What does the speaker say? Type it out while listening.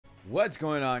What's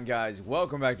going on, guys?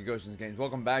 Welcome back to Gotians Games.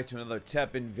 Welcome back to another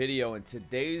Teppen video. In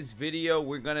today's video,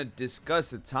 we're going to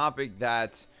discuss a topic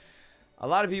that a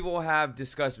lot of people have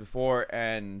discussed before,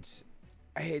 and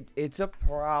it's a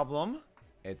problem.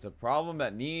 It's a problem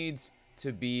that needs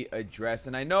to be addressed,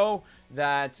 and I know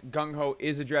that Gungho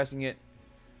is addressing it.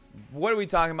 What are we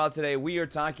talking about today? We are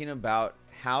talking about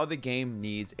how the game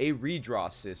needs a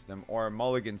redraw system, or a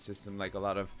mulligan system, like a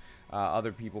lot of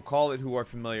other people call it who are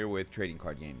familiar with trading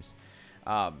card games,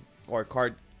 or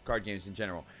card games in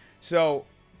general. So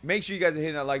make sure you guys are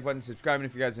hitting that like button, subscribing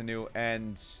if you guys are new,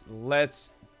 and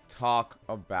let's talk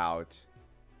about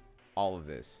all of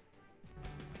this.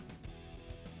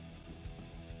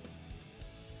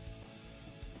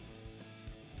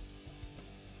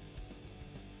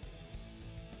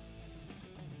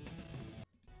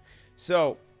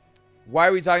 So, why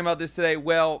are we talking about this today?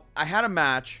 Well, I had a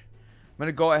match. I'm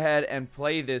going to go ahead and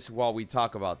play this while we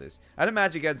talk about this. I had a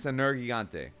match against a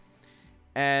Nergigante.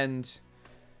 And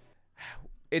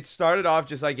it started off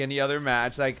just like any other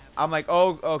match. I'm like,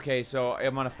 oh, okay, so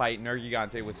I'm going to fight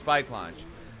Nergigante with Spike Launch.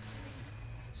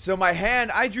 So my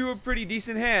hand, I drew a pretty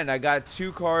decent hand. I got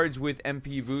 2 cards with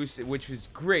MP boost, which was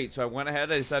great. So I went ahead,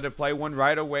 I decided to play one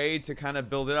right away to kind of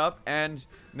build it up. And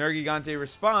Nergigante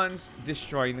responds,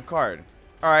 destroying the card.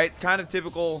 Alright, kind of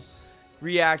typical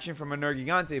reaction from a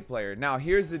Nergigante player. Now,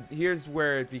 here's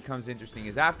where it becomes interesting.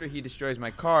 Is after he destroys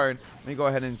my card, let me go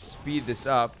ahead and speed this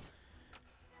up.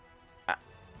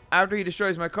 After he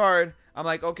destroys my card, I'm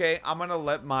like, okay, I'm going to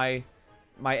let my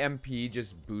MP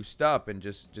just boost up and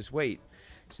just wait.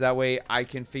 So that way I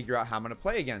can figure out how I'm going to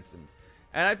play against him.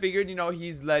 And I figured, you know,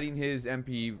 he's letting his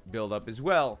MP build up as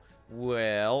well.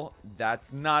 Well,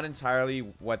 that's not entirely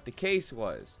what the case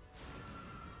was.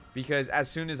 Because as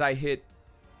soon as I hit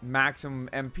maximum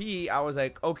MP, I was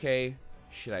like, okay,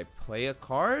 should I play a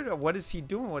card? Or what is he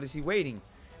doing? What is he waiting?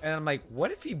 And I'm like,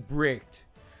 what if he bricked?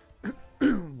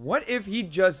 What if he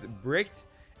just bricked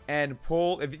and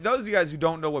pulled? If those of you guys who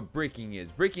don't know what bricking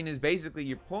is basically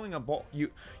you're pulling a ball.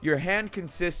 Your hand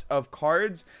consists of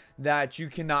cards that you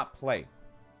cannot play.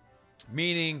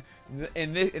 Meaning,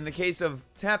 in the case of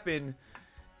Teppen,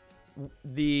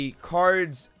 the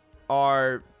cards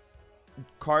are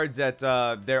cards that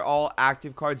they're all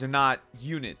active cards, are not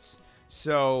units.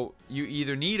 So you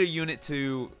either need a unit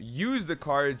to use the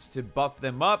cards to buff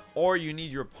them up, or you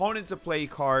need your opponent to play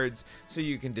cards so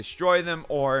you can destroy them,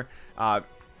 or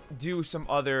do some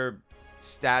other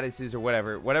statuses, or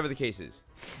whatever the case is.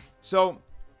 So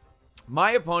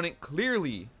my opponent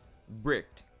clearly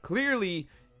bricked. Clearly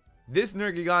this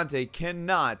Nergigante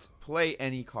cannot play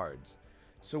any cards.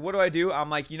 So what do? I'm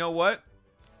like, you know what?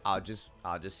 I'll just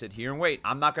sit here and wait.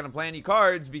 I'm not gonna play any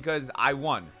cards because I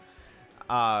won.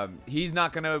 He's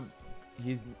not going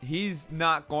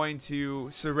to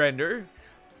surrender.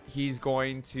 He's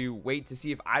going to wait to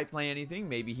see if I play anything.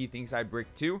 Maybe he thinks I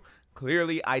bricked too.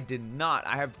 Clearly, I did not.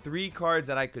 I have 3 cards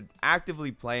that I could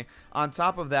actively play. On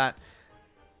top of that,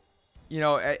 you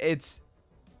know,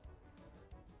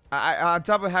 on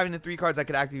top of having the 3 cards I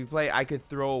could actively play, I could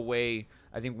throw away,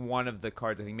 I think, one of the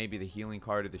cards. I think maybe the healing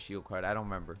card or the shield card. I don't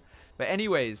remember. But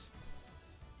anyways,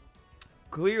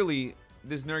 clearly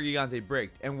this Nergigante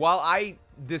bricked. And while I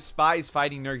despise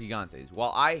fighting Nergigantes,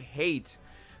 while I hate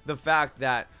the fact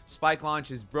that Spike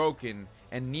Launch is broken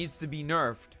and needs to be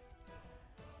nerfed,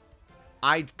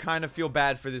 I kind of feel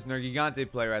bad for this Nergigante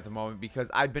player at the moment,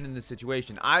 because I've been in this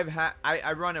situation. I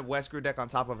run a Wesker deck on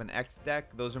top of an X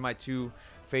deck. Those are my 2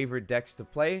 favorite decks to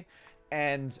play,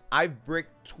 and I've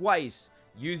bricked twice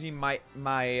using my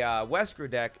Wesker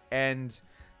deck, and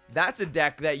that's a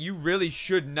deck that you really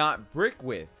should not brick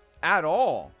with at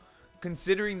all,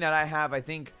 considering that I have, I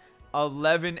think,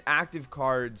 11 active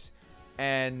cards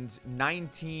and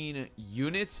 19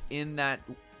 units in that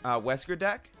Wesker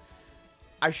deck.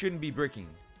 I shouldn't be bricking,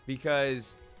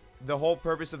 because the whole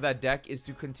purpose of that deck is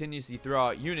to continuously throw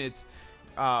out units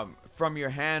from your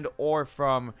hand, or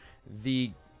from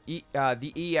the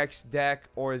EX deck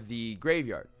or the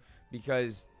graveyard,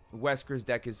 because Wesker's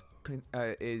deck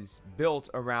is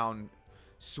built around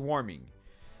swarming.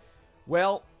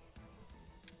 Well,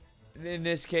 in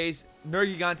this case,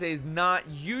 Nergigante is not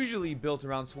usually built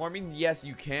around swarming. Yes,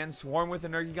 you can swarm with a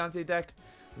Nergigante deck,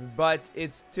 but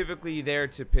it's typically there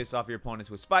to piss off your opponents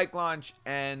with Spike Launch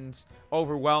and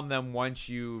overwhelm them once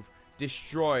you've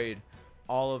destroyed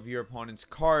all of your opponent's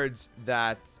cards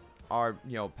that are,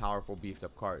 you know, powerful, beefed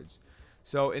up cards.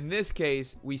 So in this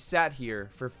case, we sat here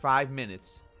for 5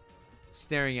 minutes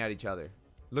staring at each other,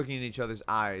 looking in each other's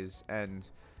eyes, and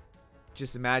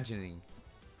just imagining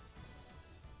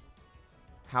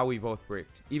how we both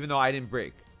bricked. Even though I didn't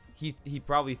brick, he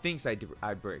probably thinks I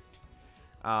bricked.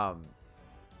 Like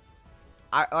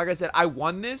I said, I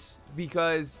won this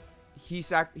because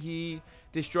he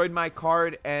destroyed my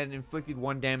card and inflicted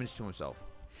 1 damage to himself.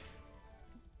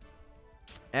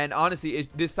 And honestly,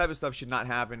 this type of stuff should not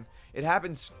happen. It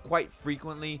happens quite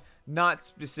frequently, not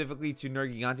specifically to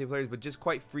Nergigante players, but just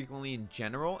quite frequently in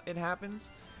general it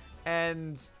happens.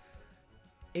 And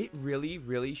it really,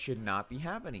 really should not be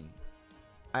happening.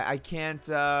 I can't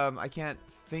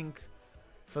think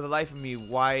for the life of me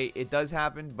why it does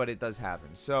happen, but it does happen.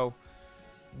 So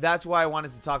that's why I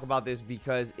wanted to talk about this,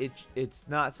 because it's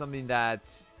not something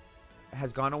that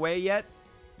has gone away yet.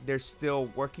 They're still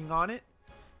working on it,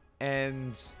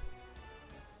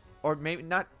 or maybe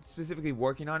not specifically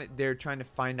working on it. They're trying to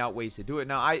find out ways to do it.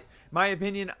 Now, my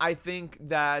opinion, I think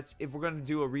that if we're going to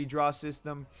do a redraw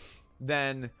system,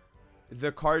 then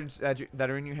the cards that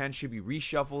are in your hand should be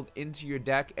reshuffled into your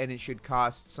deck, and it should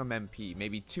cost some MP,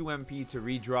 maybe 2 MP to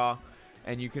redraw,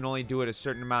 and you can only do it a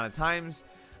certain amount of times.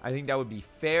 I think that would be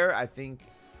fair. I think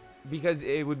because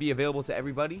it would be available to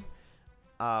everybody.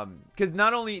 Because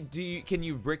not only can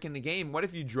you brick in the game, what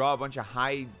if you draw a bunch of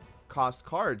high cost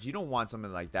cards? You don't want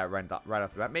something like that right off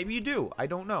the bat. Maybe you do. I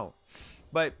don't know.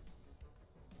 But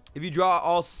if you draw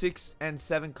all 6 and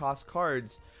 7 cost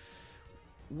cards,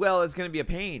 well, it's going to be a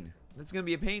pain. It's going to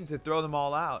be a pain to throw them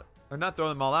all out. Or not throw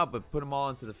them all out, but put them all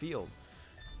into the field.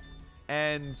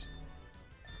 And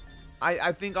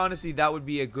I think, honestly, that would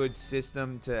be a good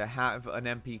system to have an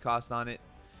MP cost on it.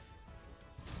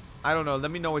 I don't know.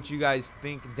 Let me know what you guys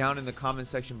think down in the comment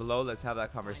section below. Let's have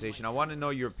that conversation. I want to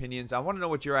know your opinions. I want to know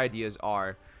what your ideas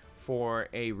are for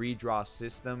a redraw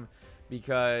system,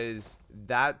 because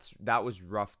that was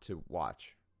rough to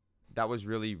watch. That was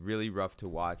really, really rough to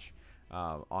watch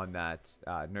on that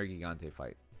Nergigante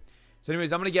fight. So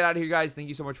anyways, I'm going to get out of here, guys. Thank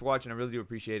you so much for watching. I really do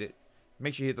appreciate it.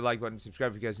 Make sure you hit the like button,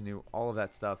 subscribe if you guys are new, all of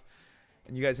that stuff.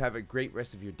 And you guys have a great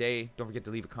rest of your day. Don't forget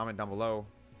to leave a comment down below.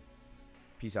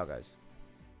 Peace out, guys.